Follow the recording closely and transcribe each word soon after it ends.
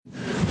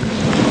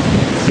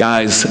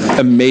Guys,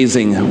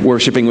 amazing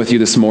worshiping with you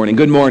this morning.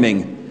 Good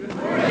morning.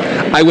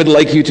 I would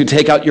like you to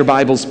take out your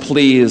Bibles,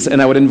 please,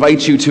 and I would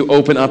invite you to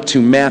open up to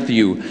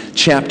Matthew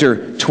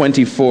chapter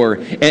 24.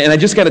 And I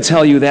just got to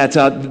tell you that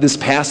this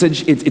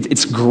passage,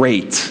 it's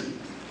great.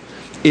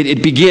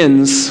 It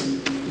begins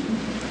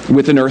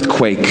with an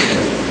earthquake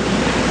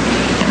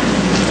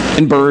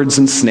and birds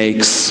and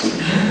snakes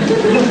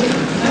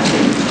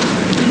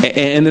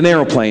and an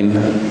airplane.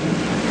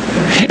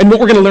 And what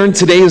we're going to learn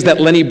today is that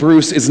Lenny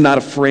Bruce is not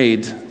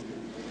afraid.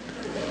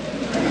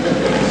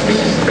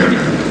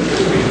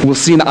 We'll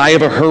see an eye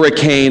of a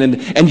hurricane,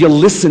 and you'll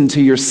listen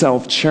to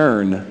yourself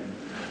churn.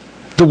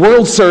 The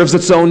world serves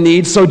its own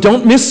needs, so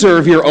don't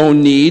misserve your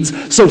own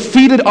needs. So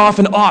feed it off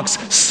an ox.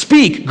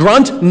 Speak.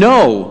 Grunt?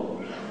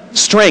 No.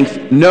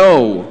 Strength?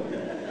 No.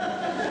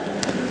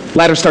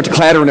 Ladders start to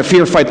clatter in a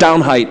fear fight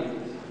down height.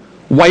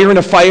 Wire in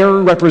a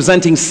fire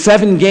representing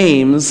 7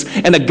 games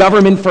and a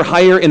government for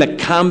hire in a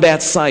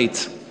combat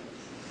site.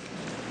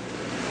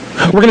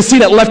 We're going to see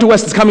that left to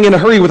west is coming in a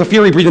hurry with a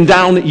fury breathing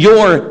down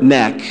your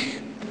neck.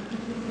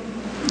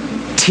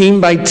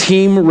 Team by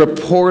team,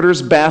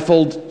 reporters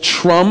baffled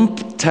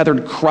Trump,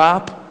 tethered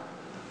crop.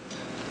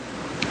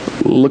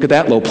 Look at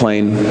that low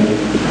plane.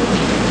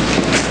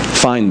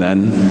 Fine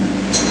then.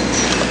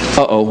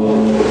 Uh-oh.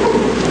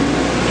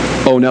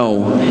 Oh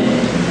no.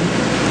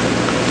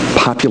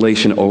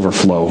 Population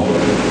overflow.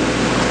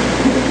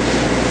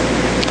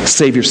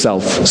 Save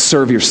yourself.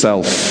 Serve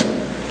yourself.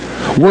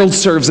 World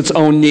serves its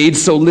own needs,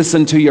 so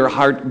listen to your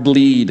heart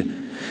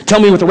bleed.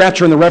 Tell me with the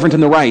rapture and the reverent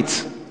and the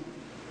right.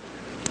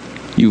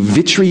 You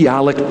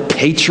vitriolic,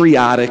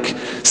 patriotic,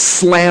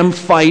 slam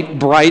fight,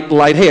 bright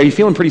light. Hey, are you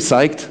feeling pretty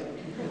psyched?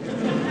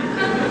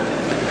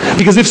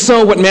 Because if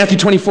so, what Matthew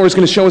 24 is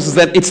going to show us is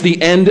that it's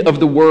the end of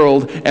the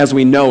world as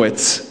we know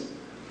it.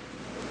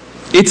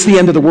 It's the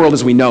end of the world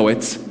as we know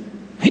it.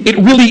 It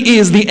really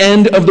is the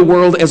end of the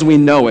world as we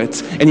know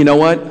it. And you know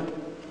what?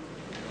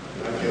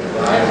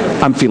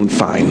 I'm feeling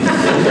fine.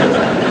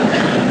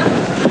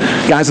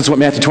 Guys, that's what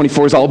Matthew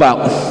 24 is all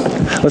about.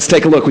 Let's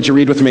take a look. Would you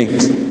read with me?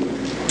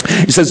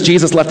 It says,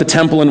 Jesus left the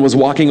temple and was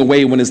walking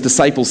away when his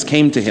disciples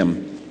came to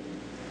him.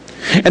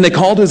 And they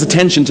called his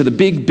attention to the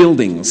big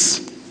buildings.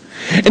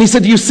 And he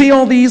said, do you see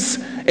all these?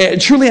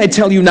 Truly I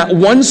tell you, not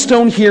one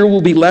stone here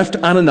will be left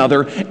on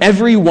another.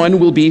 Every one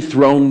will be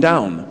thrown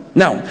down.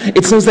 Now,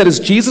 it says that as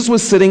Jesus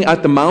was sitting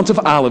at the Mount of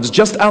Olives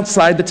just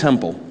outside the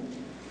temple,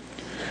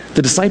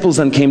 the disciples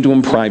then came to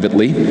him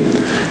privately,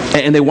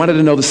 and they wanted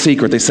to know the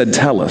secret. They said,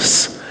 tell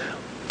us,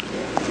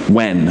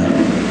 when?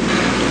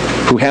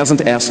 Who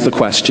hasn't asked the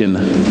question,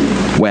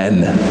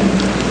 when?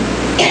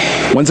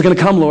 When's it going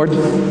to come, Lord?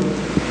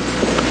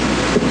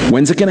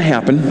 When's it going to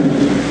happen?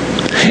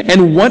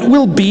 And what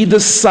will be the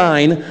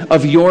sign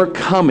of your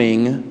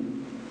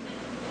coming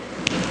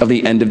of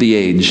the end of the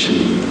age?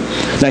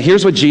 Now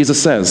here's what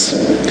Jesus says.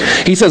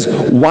 He says,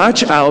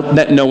 watch out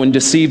that no one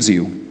deceives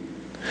you.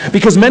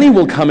 Because many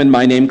will come in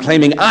my name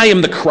claiming I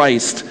am the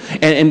Christ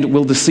and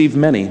will deceive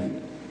many.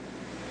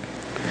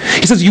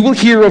 He says, you will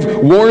hear of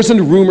wars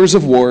and rumors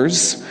of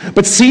wars,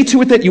 but see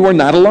to it that you are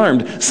not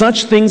alarmed.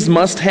 Such things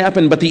must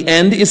happen, but the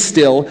end is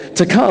still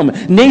to come.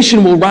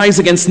 Nation will rise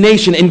against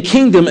nation and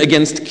kingdom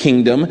against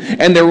kingdom,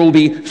 and there will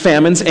be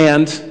famines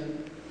and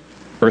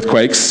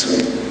earthquakes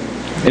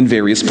in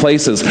various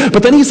places.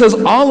 But then he says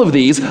all of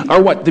these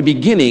are what? The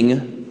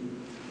beginning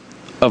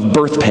of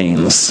birth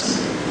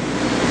pains.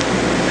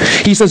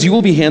 He says, you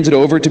will be handed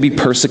over to be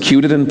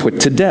persecuted and put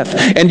to death,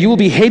 and you will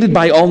be hated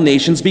by all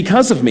nations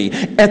because of me.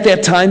 At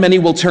that time, many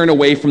will turn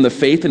away from the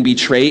faith and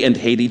betray and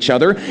hate each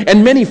other,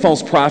 and many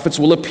false prophets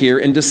will appear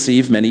and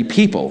deceive many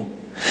people.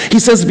 He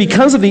says,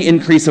 because of the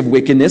increase of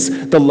wickedness,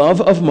 the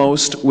love of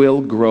most will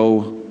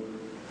grow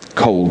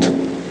cold.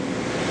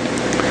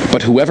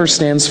 But whoever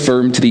stands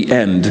firm to the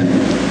end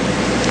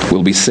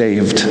will be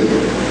saved.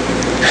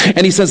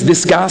 And he says,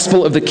 this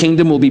gospel of the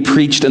kingdom will be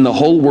preached in the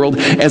whole world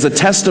as a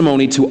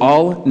testimony to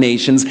all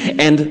nations,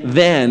 and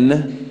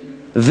then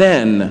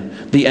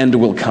the end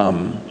will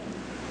come.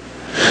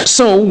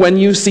 So when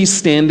you see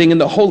standing in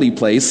the holy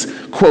place,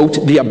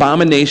 quote, the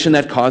abomination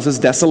that causes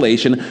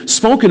desolation,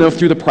 spoken of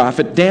through the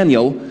prophet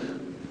Daniel,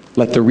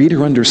 let the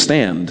reader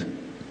understand.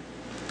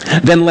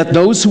 Then let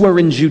those who are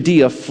in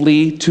Judea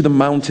flee to the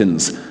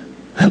mountains.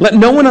 Let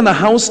no one on the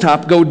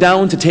housetop go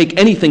down to take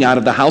anything out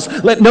of the house.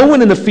 Let no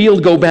one in the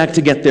field go back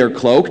to get their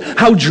cloak.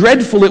 How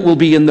dreadful it will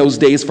be in those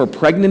days for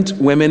pregnant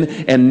women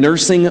and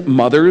nursing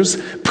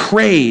mothers.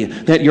 Pray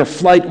that your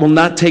flight will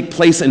not take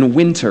place in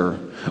winter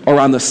or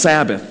on the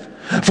Sabbath.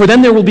 For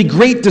then there will be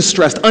great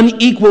distress,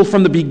 unequal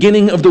from the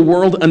beginning of the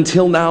world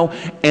until now,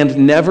 and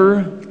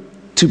never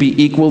to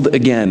be equaled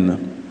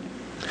again.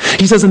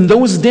 He says, in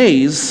those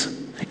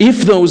days,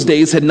 if those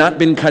days had not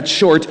been cut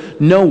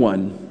short, no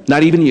one,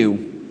 not even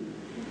you,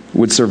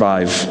 would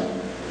survive.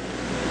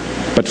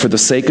 But for the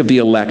sake of the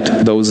elect,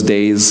 those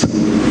days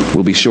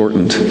will be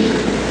shortened.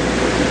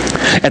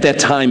 At that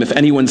time, if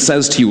anyone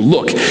says to you,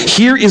 look,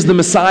 here is the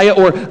Messiah,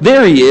 or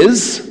there he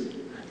is,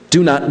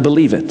 do not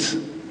believe it.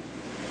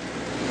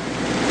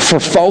 For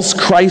false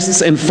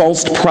Christs and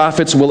false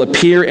prophets will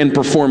appear and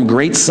perform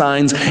great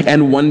signs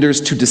and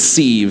wonders to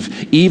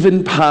deceive,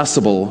 even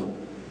possible,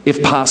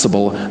 if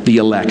possible, the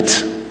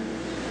elect.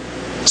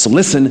 So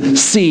listen,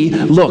 see,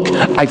 look,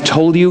 I've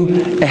told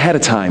you ahead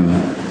of time.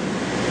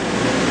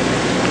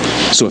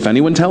 So if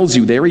anyone tells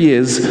you, there he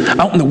is,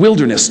 out in the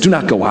wilderness, do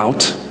not go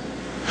out.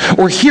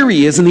 Or here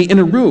he is in the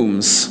inner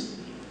rooms,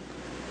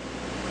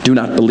 do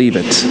not believe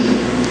it.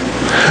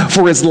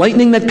 For as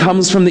lightning that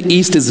comes from the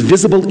east is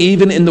visible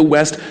even in the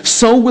west,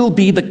 so will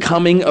be the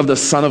coming of the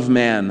Son of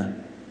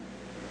Man.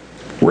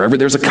 Wherever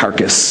there's a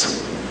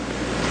carcass,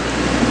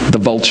 the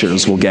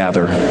vultures will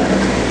gather.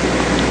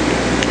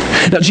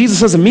 Now Jesus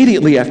says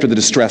immediately after the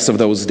distress of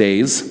those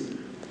days,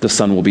 the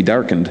sun will be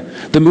darkened,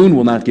 the moon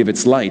will not give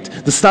its light,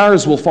 the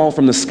stars will fall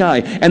from the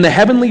sky, and the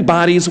heavenly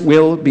bodies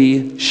will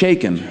be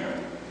shaken.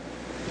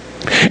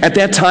 At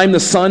that time the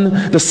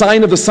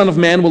sign of the Son of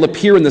Man will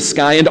appear in the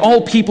sky, and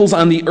all peoples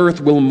on the earth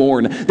will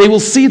mourn. They will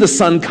see the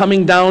sun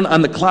coming down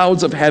on the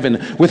clouds of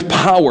heaven with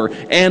power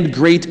and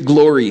great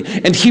glory.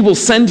 And he will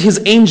send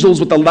his angels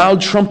with a loud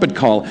trumpet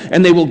call,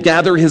 and they will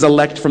gather his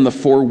elect from the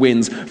four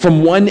winds,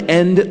 from one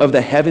end of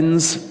the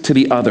heavens to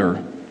the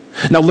other.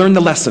 Now learn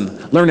the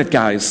lesson. Learn it,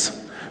 guys.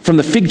 From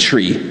the fig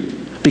tree,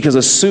 because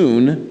as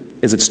soon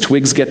as its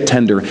twigs get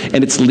tender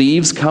and its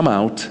leaves come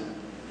out,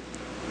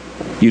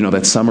 you know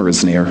that summer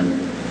is near.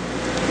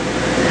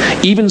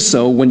 Even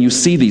so, when you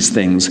see these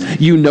things,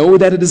 you know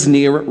that it is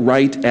near,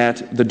 right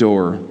at the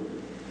door.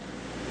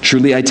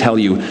 Truly I tell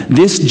you,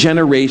 this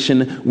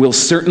generation will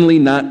certainly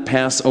not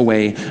pass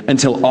away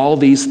until all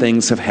these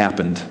things have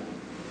happened.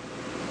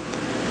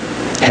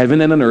 Heaven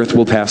and earth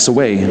will pass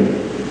away,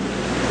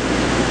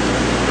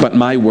 but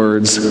my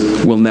words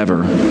will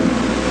never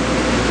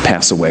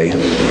pass away.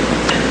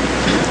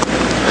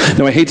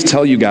 Now, I hate to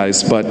tell you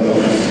guys, but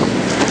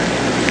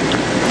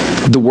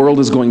the world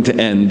is going to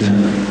end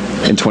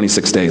in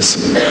 26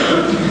 days.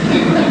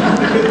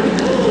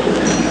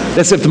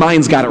 That's if the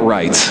Mayans got it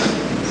right.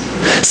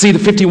 See, the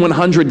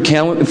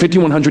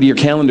 5100-year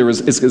calendar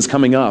is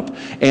coming up,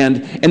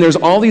 and there's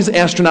all these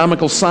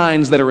astronomical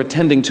signs that are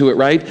attending to it,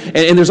 right?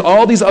 And there's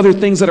all these other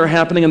things that are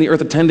happening on the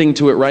earth attending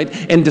to it, right?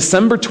 And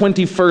December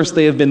 21st,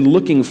 they have been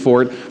looking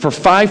for it for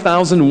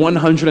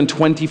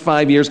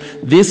 5,125 years.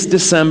 This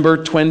December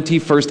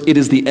 21st, it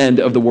is the end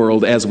of the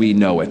world as we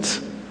know it,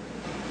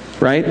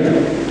 right?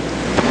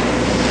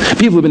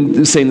 People have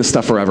been saying this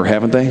stuff forever,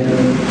 haven't they?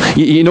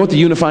 You know what the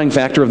unifying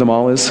factor of them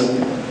all is?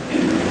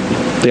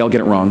 They all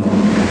get it wrong.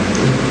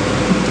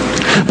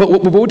 But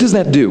what does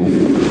that do?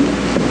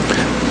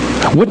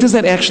 What does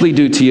that actually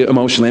do to you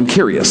emotionally? I'm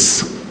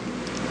curious.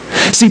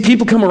 See,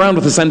 people come around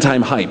with this end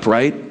time hype,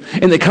 right?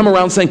 And they come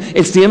around saying,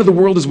 it's the end of the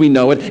world as we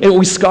know it, and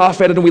we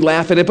scoff at it and we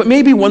laugh at it, but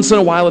maybe once in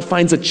a while it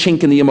finds a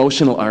chink in the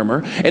emotional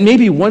armor, and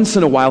maybe once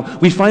in a while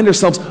we find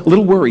ourselves a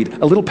little worried,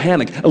 a little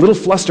panicked, a little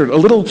flustered, a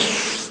little...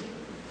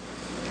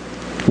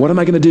 What am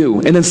I going to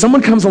do? And then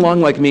someone comes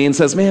along like me and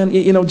says, man,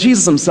 you know,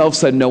 Jesus himself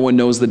said no one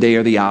knows the day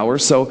or the hour.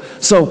 So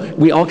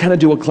we all kind of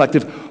do a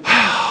collective,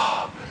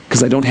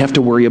 because I don't have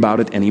to worry about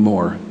it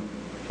anymore,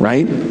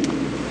 right?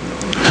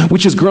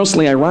 Which is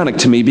grossly ironic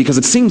to me, because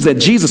it seems that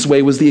Jesus'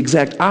 way was the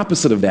exact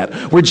opposite of that,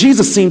 where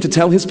Jesus seemed to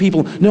tell his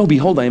people, no,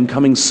 behold, I am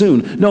coming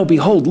soon. No,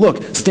 behold,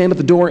 look, stand at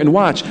the door and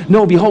watch.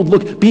 No, behold,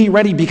 look, be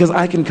ready, because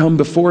I can come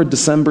before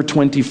December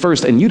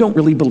 21st. And you don't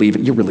really believe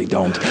it. You really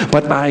don't.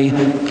 But I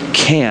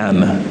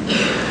can.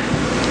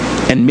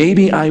 And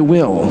maybe I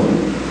will.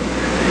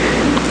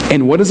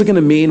 And what is it going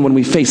to mean when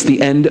we face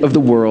the end of the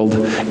world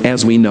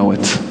as we know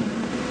it?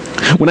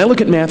 When I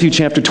look at Matthew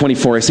chapter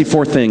 24, I see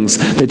four things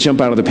that jump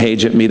out of the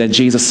page at me that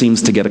Jesus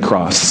seems to get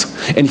across.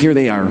 And here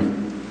they are.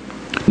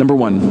 Number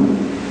one,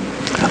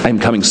 I am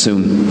coming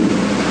soon.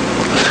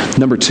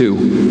 Number two,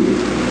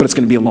 but it's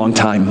going to be a long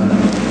time.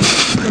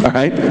 All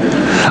right?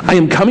 I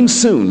am coming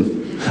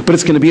soon, but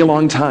it's going to be a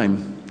long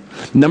time.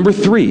 Number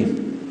three,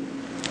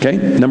 okay?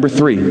 Number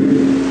three,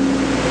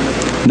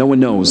 no one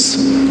knows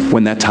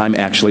when that time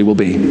actually will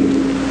be.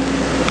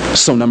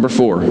 So number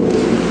four,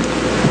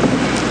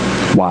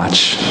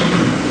 watch.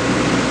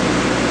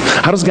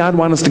 How does God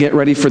want us to get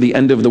ready for the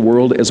end of the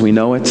world as we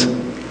know it?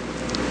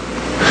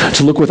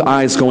 To look with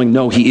eyes going,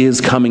 no, he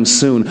is coming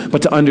soon,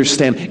 but to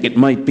understand it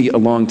might be a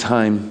long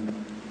time.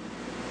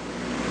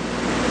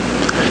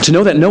 To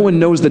know that no one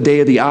knows the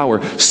day or the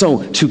hour,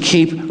 so to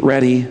keep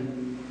ready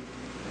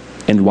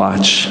and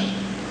watch.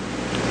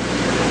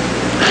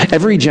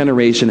 Every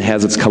generation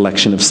has its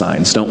collection of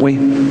signs, don't we?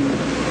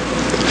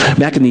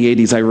 Back in the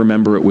 80s, I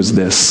remember it was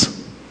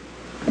this.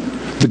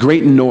 The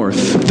great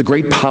north, the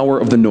great power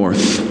of the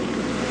north,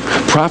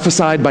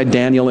 prophesied by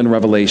Daniel in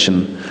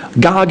Revelation,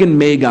 Gog and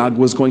Magog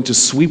was going to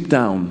sweep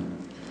down,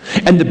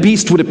 and the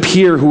beast would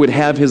appear who would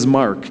have his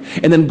mark,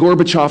 and then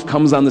Gorbachev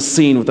comes on the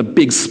scene with a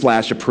big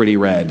splash of pretty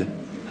red.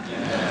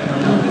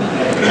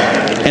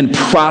 And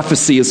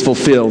prophecy is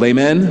fulfilled,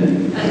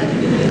 amen?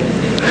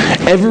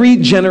 Every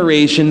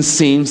generation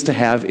seems to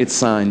have its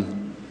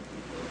sign.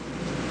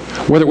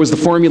 Whether it was the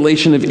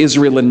formulation of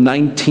Israel in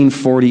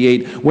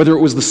 1948, whether it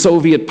was the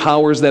Soviet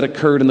powers that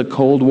occurred in the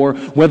Cold War,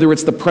 whether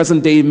it's the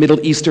present-day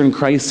Middle Eastern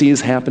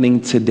crises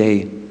happening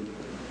today.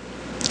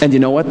 And you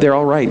know what? They're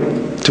all right,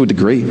 to a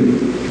degree.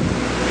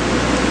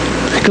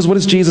 Because what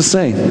does Jesus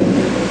say?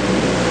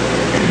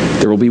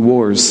 There will be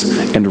wars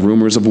and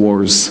rumors of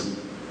wars,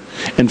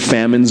 and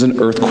famines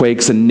and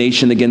earthquakes, and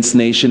nation against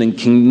nation, and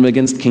kingdom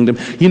against kingdom.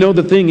 You know,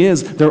 the thing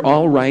is, they're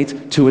all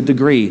right to a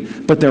degree,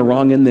 but they're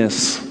wrong in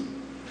this.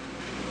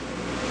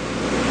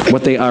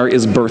 What they are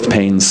is birth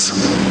pains,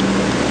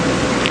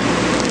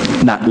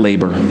 not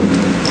labor.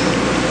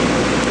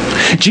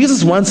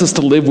 Jesus wants us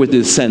to live with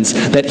this sense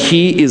that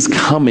he is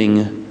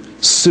coming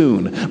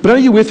soon. But are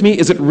you with me?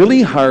 Is it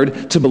really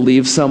hard to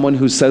believe someone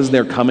who says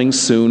they're coming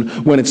soon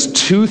when it's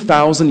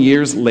 2,000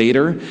 years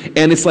later?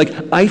 And it's like,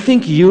 I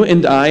think you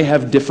and I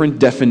have different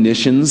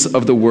definitions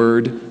of the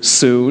word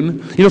soon.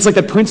 You know, it's like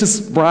that Princess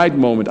Bride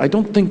moment. I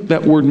don't think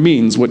that word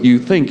means what you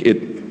think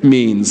it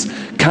means,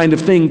 kind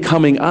of thing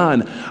coming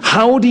on.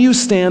 How do you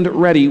stand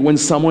ready when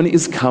someone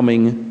is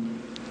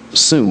coming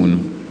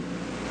soon?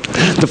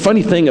 The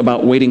funny thing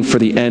about waiting for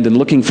the end and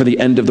looking for the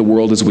end of the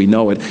world as we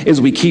know it is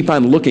we keep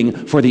on looking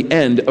for the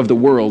end of the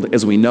world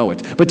as we know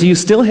it. But do you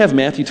still have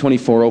Matthew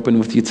 24 open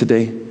with you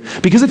today?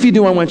 Because if you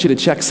do, I want you to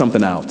check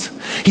something out.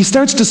 He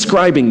starts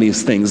describing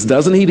these things,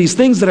 doesn't he? These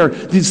things that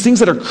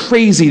are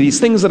crazy, these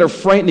things that are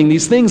frightening,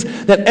 these things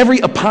that every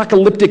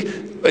apocalyptic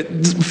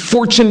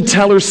fortune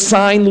teller,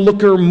 sign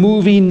looker,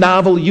 movie,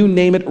 novel, you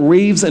name it,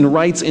 raves and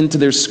writes into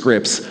their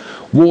scripts.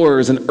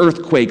 Wars and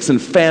earthquakes and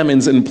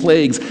famines and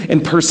plagues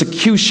and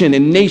persecution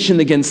and nation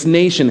against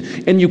nation.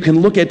 And you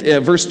can look at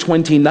verse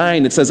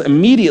 29. It says,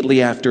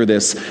 immediately after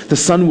this, the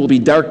sun will be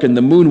darkened,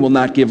 the moon will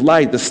not give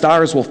light, the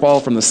stars will fall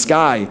from the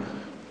sky.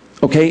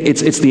 Okay,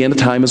 it's the end of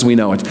time as we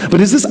know it.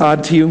 But is this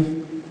odd to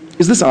you?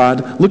 Is this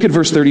odd? Look at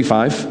verse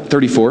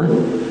 34.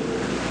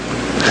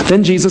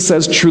 Then Jesus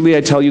says, truly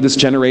I tell you, this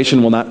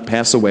generation will not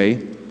pass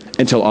away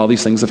until all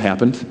these things have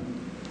happened.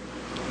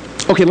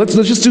 Okay, let's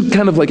just do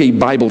kind of like a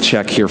Bible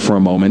check here for a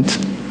moment.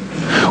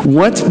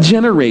 What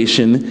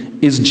generation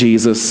is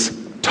Jesus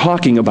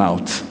talking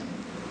about?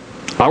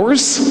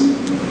 Ours?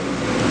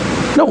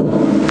 No,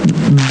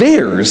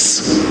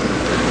 theirs.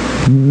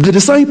 The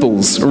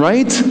disciples,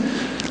 right?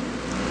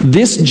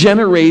 This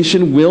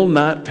generation will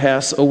not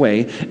pass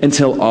away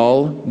until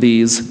all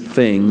these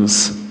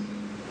things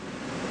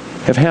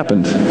have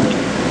happened,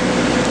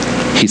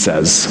 he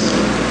says.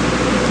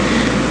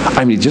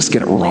 I mean, just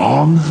get it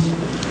wrong?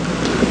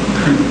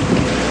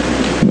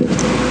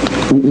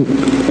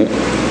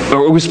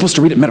 Are we supposed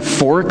to read it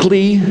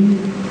metaphorically?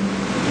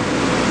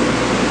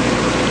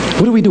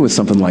 What do we do with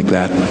something like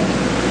that?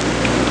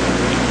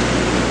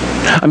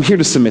 I'm here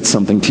to submit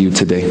something to you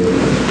today.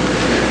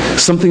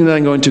 Something that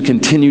I'm going to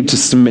continue to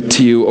submit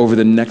to you over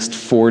the next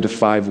 4 to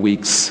 5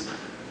 weeks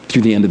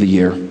through the end of the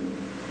year.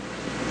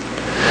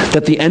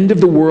 That the end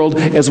of the world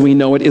as we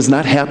know it is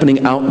not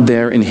happening out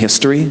there in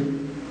history,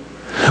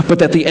 but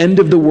that the end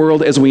of the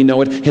world as we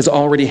know it has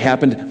already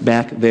happened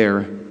back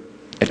there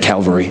at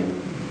Calvary.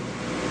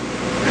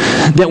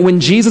 That when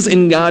Jesus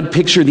and God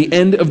picture the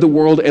end of the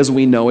world as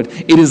we know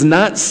it, it is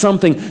not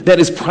something that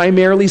is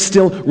primarily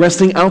still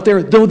resting out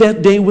there, though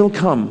that day will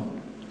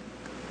come.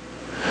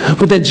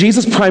 But that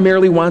Jesus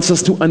primarily wants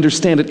us to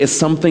understand it as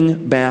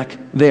something back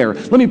there.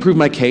 Let me prove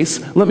my case.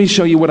 Let me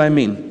show you what I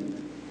mean.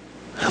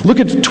 Look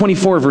at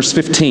 24, verse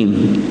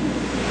 15.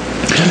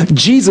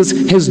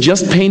 Jesus has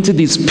just painted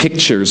these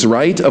pictures,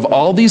 right, of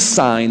all these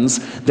signs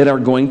that are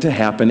going to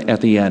happen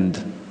at the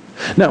end.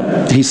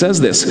 Now, he says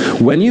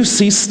this, when you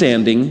see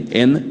standing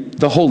in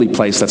the holy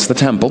place, that's the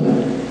temple,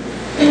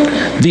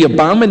 the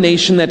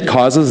abomination that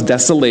causes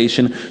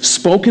desolation,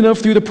 spoken of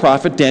through the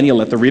prophet Daniel,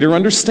 let the reader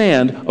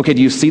understand. Okay,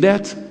 do you see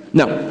that?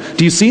 Now,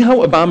 do you see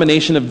how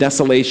abomination of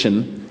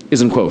desolation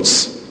is in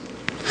quotes?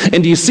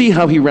 And do you see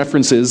how he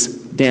references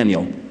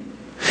Daniel?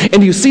 And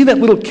do you see that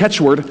little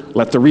catchword,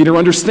 let the reader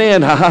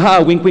understand, ha ha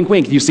ha, wink, wink,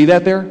 wink. Do you see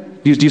that there?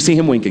 Do you see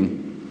him winking?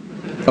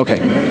 Okay.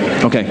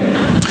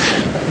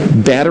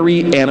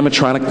 Battery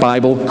animatronic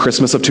Bible,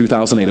 Christmas of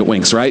 2008, it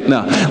winks, right?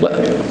 Now,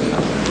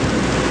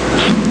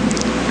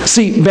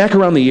 see, back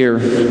around the year,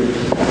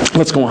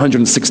 let's go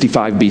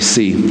 165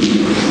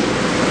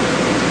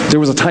 BC, there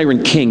was a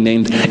tyrant king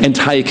named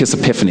Antiochus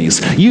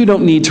Epiphanes. You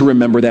don't need to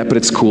remember that, but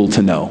it's cool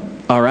to know,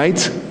 all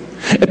right?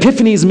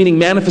 Epiphanes meaning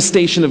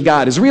manifestation of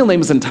God. His real name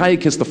is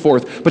Antiochus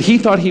IV, but he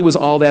thought he was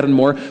all that and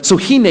more, so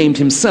he named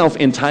himself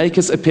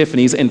Antiochus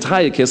Epiphanes,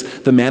 Antiochus,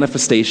 the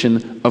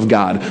manifestation of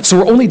God. So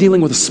we're only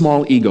dealing with a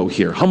small ego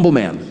here, humble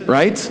man,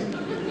 right?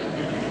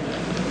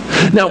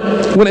 Now,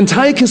 what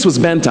Antiochus was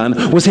bent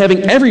on was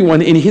having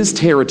everyone in his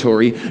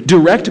territory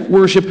direct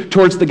worship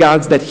towards the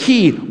gods that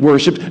he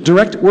worshiped,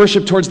 direct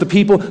worship towards the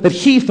people that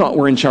he thought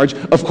were in charge,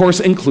 of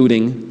course,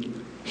 including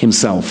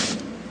himself.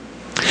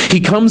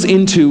 He comes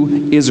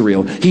into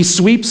Israel. He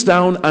sweeps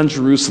down on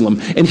Jerusalem,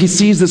 and he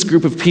sees this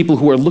group of people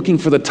who are looking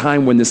for the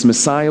time when this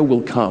Messiah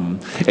will come.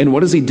 And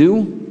what does he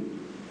do?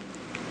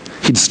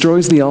 He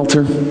destroys the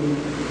altar.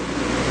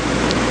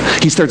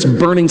 He starts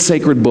burning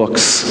sacred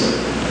books.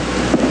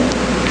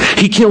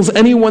 He kills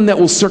anyone that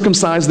will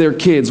circumcise their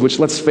kids, which,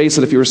 let's face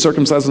it, if you were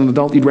circumcised as an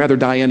adult, you'd rather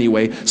die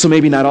anyway, so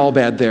maybe not all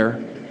bad there.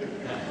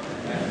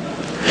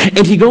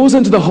 And he goes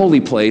into the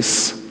holy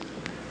place,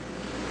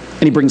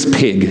 and he brings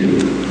pig.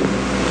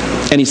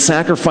 And he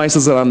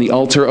sacrifices it on the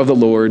altar of the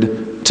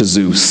Lord to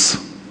Zeus.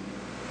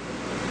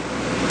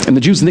 And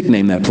the Jews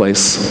nicknamed that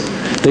place.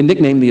 They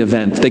nicknamed the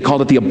event. They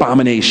called it the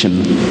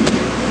abomination.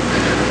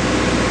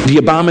 The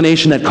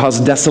abomination that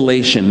caused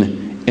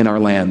desolation in our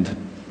land.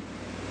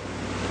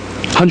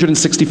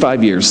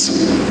 165 years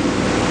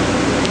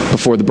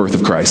before the birth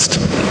of Christ.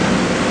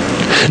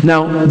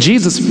 Now,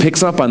 Jesus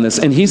picks up on this,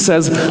 and he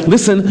says,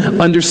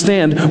 listen,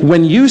 understand,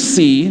 when you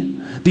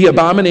see the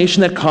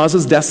abomination that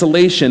causes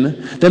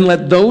desolation, then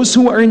let those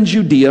who are in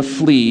Judea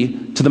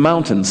flee to the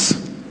mountains.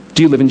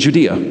 Do you live in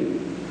Judea?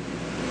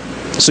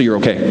 So you're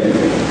okay.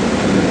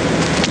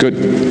 Good.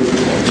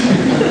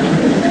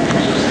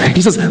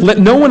 He says, let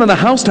no one on the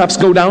housetops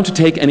go down to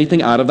take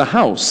anything out of the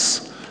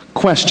house.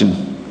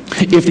 Question.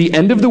 If the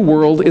end of the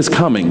world is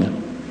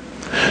coming,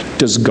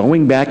 does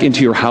going back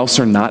into your house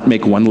or not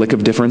make one lick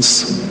of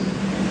difference?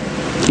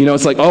 You know,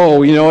 it's like,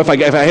 oh, you know, if I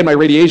had my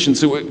radiation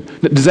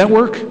suit, does that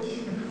work?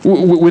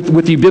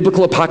 With the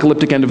biblical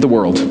apocalyptic end of the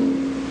world?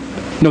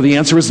 No, the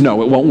answer is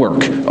no, it won't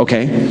work,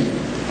 okay?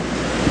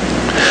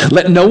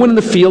 Let no one in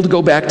the field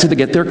go back to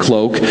get their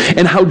cloak,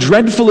 and how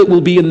dreadful it will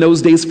be in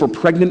those days for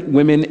pregnant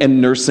women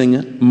and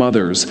nursing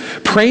mothers.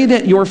 Pray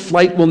that your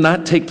flight will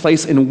not take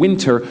place in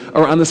winter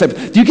or on the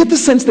Sabbath. Do you get the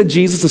sense that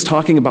Jesus is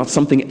talking about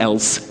something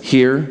else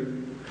here?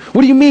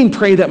 What do you mean,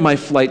 pray that my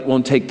flight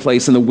won't take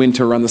place in the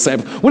winter or on the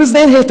Sabbath? What does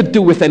that have to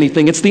do with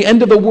anything? It's the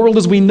end of the world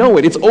as we know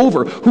it. It's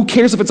over. Who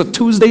cares if it's a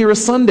Tuesday or a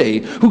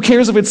Sunday? Who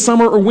cares if it's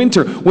summer or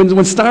winter?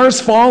 When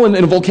stars fall and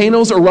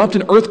volcanoes erupt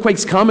and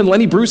earthquakes come and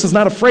Lenny Bruce is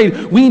not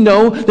afraid, we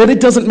know that it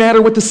doesn't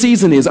matter what the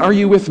season is. Are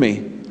you with me?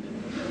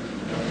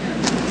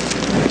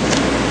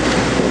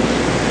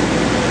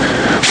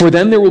 For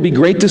then there will be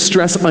great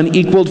distress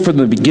unequaled from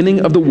the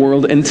beginning of the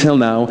world until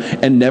now,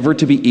 and never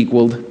to be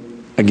equaled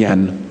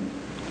again.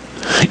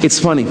 It's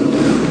funny.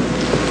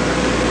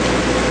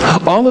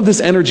 All of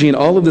this energy and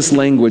all of this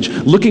language,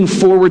 looking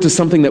forward to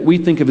something that we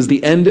think of as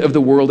the end of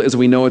the world as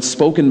we know it,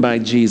 spoken by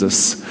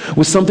Jesus,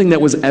 was something that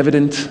was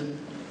evident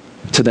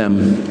to them.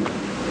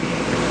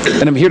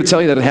 And I'm here to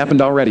tell you that it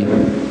happened already.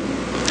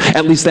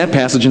 At least that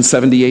passage in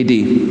 70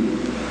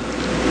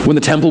 AD, when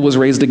the temple was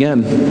raised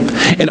again.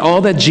 And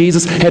all that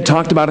Jesus had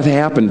talked about had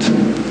happened.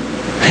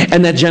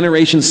 And that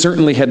generation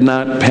certainly had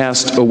not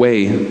passed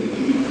away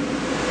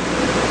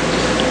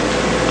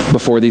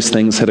before these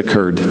things had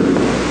occurred.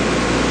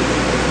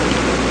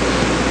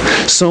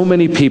 So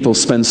many people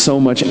spend so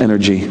much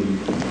energy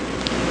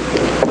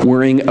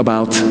worrying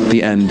about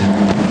the end,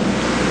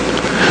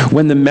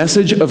 when the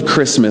message of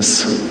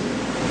Christmas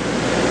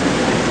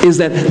is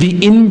that the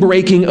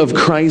inbreaking of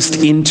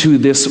Christ into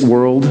this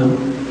world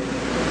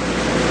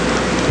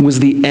was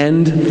the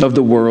end of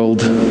the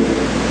world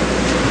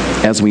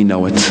as we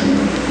know it.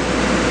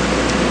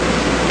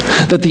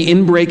 That the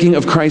inbreaking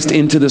of Christ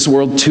into this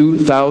world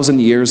 2,000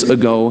 years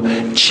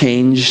ago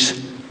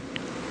changed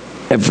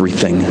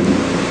everything.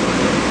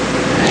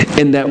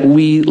 And that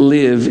we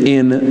live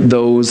in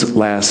those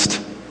last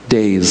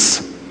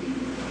days.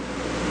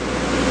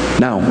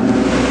 Now,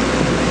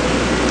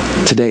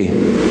 today,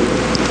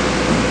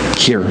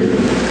 here.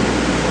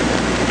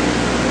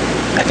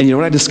 And you know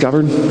what I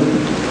discovered?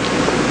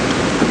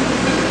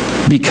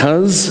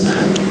 Because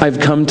I've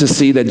come to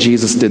see that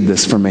Jesus did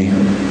this for me.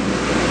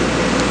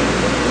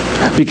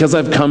 Because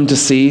I've come to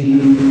see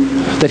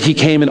that he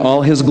came in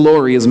all his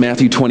glory, as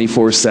Matthew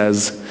 24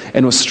 says,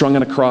 and was strung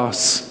on a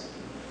cross.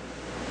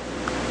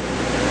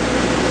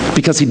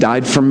 Because he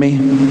died for me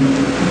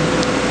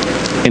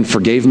and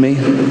forgave me.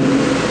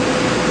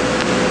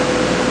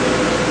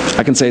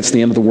 I can say it's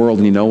the end of the world,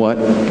 and you know what?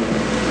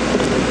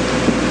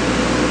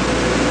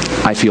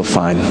 I feel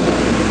fine.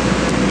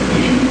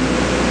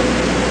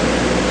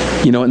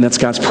 You know, and that's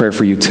God's prayer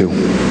for you too.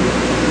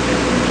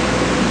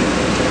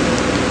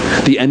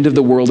 The end of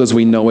the world as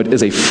we know it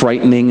is a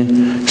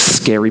frightening,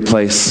 scary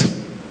place.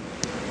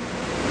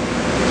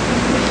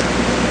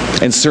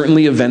 And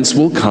certainly events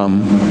will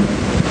come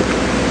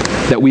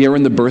that we are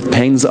in the birth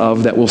pains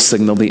of that will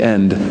signal the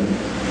end.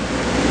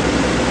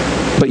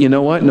 But you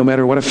know what? No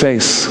matter what I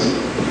face,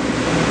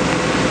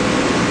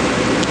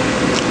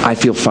 I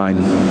feel fine.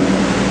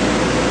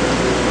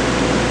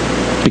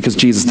 Because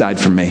Jesus died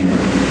for me.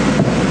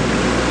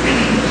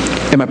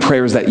 And my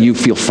prayer is that you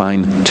feel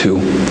fine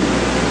too.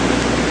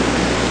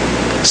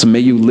 So may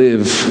you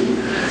live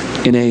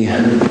in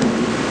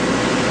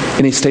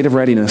a state of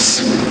readiness,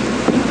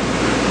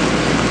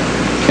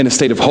 in a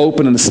state of hope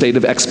and in a state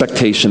of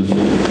expectation.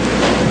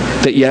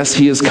 That yes,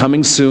 he is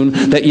coming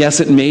soon. That yes,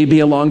 it may be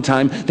a long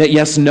time. That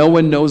yes, no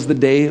one knows the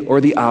day or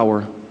the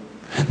hour.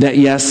 That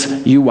yes,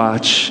 you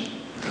watch.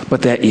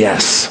 But that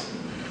yes,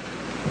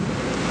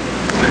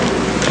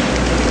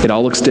 it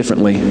all looks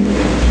differently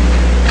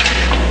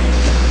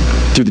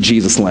through the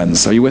Jesus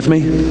lens. Are you with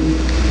me?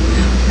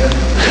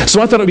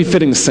 So I thought it would be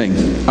fitting to sing,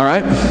 all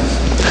right?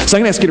 So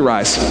I'm going to ask you to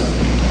rise.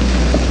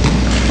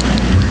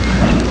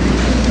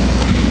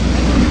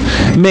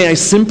 May I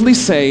simply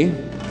say,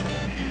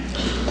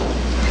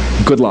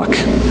 good luck.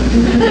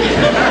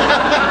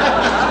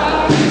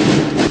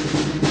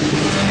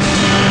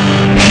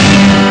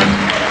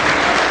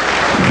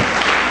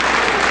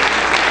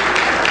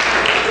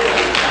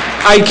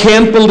 I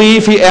can't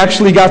believe he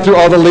actually got through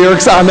all the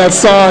lyrics on that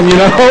song, you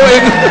know?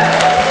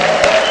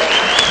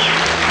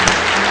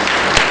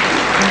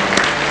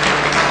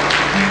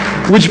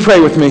 Would you pray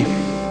with me?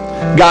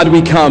 God,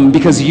 we come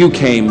because you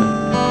came.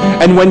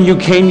 And when you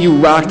came, you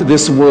rocked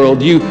this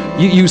world.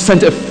 You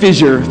sent a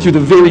fissure through the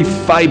very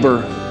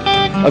fiber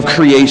of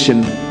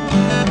creation,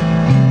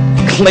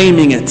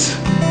 claiming it,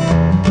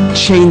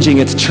 changing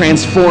it,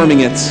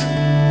 transforming it.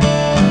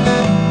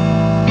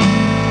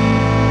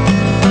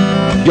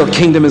 Your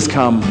kingdom has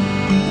come.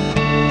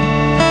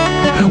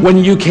 When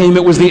you came,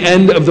 it was the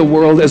end of the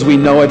world as we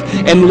know it.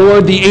 And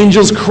Lord, the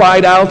angels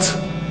cried out.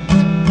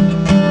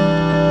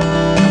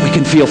 We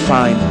can feel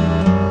fine.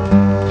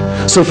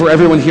 So for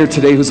everyone here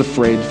today who's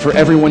afraid, for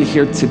everyone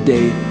here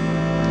today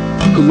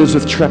who lives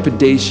with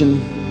trepidation,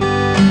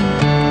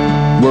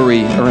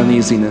 worry, or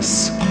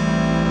uneasiness,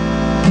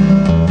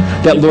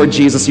 that Lord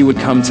Jesus, you would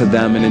come to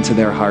them and into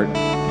their heart.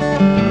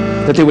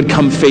 That they would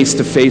come face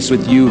to face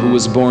with you who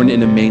was born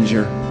in a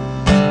manger.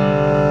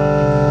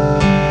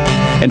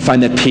 And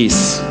find that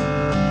peace,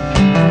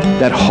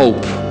 that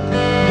hope,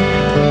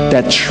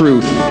 that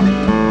truth,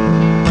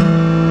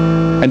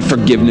 and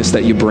forgiveness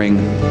that you bring.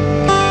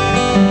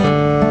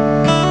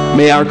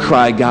 May our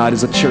cry, God,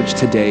 as a church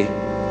today,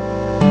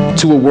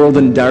 to a world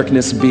in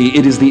darkness be,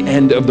 it is the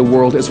end of the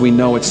world as we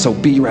know it, so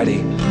be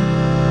ready.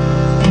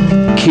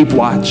 Keep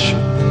watch.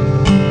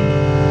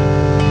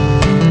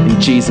 In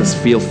Jesus,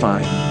 feel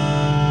fine.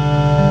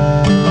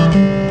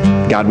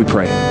 God, we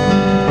pray.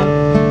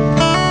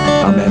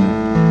 Amen.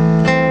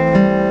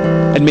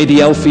 And may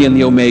the Alpha and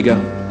the Omega,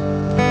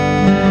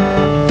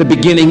 the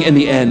beginning and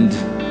the end,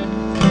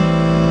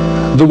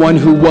 the one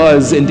who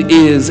was and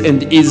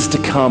is to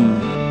come,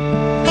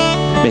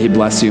 may he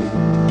bless you.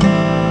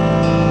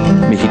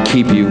 May he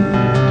keep you.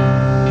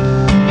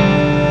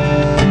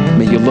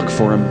 May you look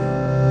for him.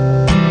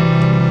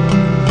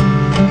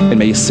 And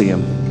may you see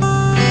him.